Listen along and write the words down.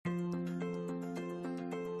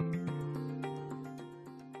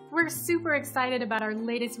We're super excited about our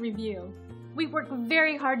latest review. We work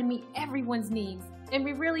very hard to meet everyone's needs, and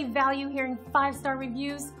we really value hearing 5-star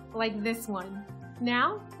reviews like this one.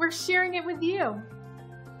 Now, we're sharing it with you.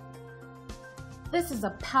 This is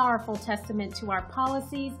a powerful testament to our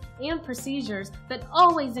policies and procedures that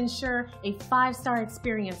always ensure a 5-star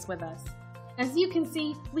experience with us. As you can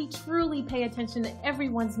see, we truly pay attention to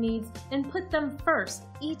everyone's needs and put them first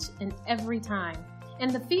each and every time.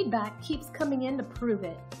 And the feedback keeps coming in to prove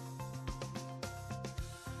it.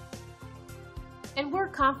 And we're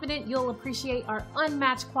confident you'll appreciate our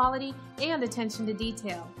unmatched quality and attention to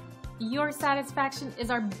detail. Your satisfaction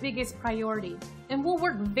is our biggest priority, and we'll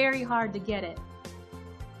work very hard to get it.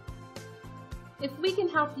 If we can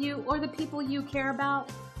help you or the people you care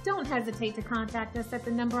about, don't hesitate to contact us at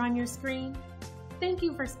the number on your screen. Thank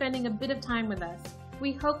you for spending a bit of time with us.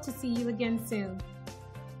 We hope to see you again soon.